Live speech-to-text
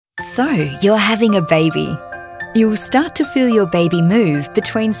So, you're having a baby. You'll start to feel your baby move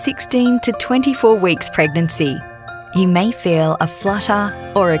between 16 to 24 weeks pregnancy. You may feel a flutter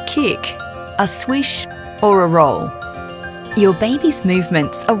or a kick, a swish or a roll. Your baby's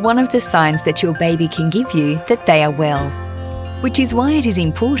movements are one of the signs that your baby can give you that they are well, which is why it is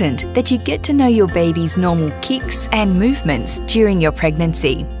important that you get to know your baby's normal kicks and movements during your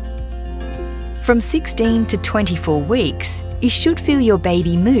pregnancy. From 16 to 24 weeks, you should feel your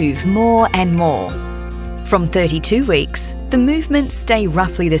baby move more and more. From 32 weeks, the movements stay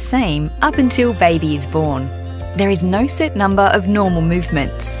roughly the same up until baby is born. There is no set number of normal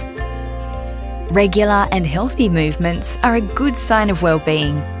movements. Regular and healthy movements are a good sign of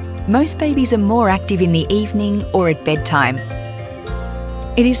well-being. Most babies are more active in the evening or at bedtime.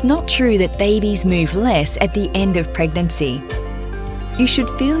 It is not true that babies move less at the end of pregnancy. You should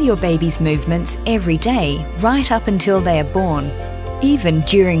feel your baby's movements every day right up until they are born, even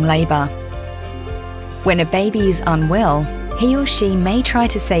during labour. When a baby is unwell, he or she may try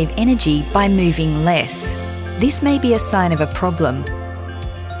to save energy by moving less. This may be a sign of a problem.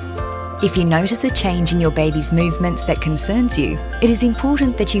 If you notice a change in your baby's movements that concerns you, it is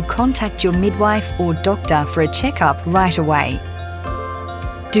important that you contact your midwife or doctor for a checkup right away.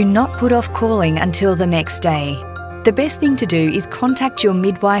 Do not put off calling until the next day. The best thing to do is contact your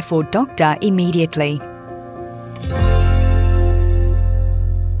midwife or doctor immediately.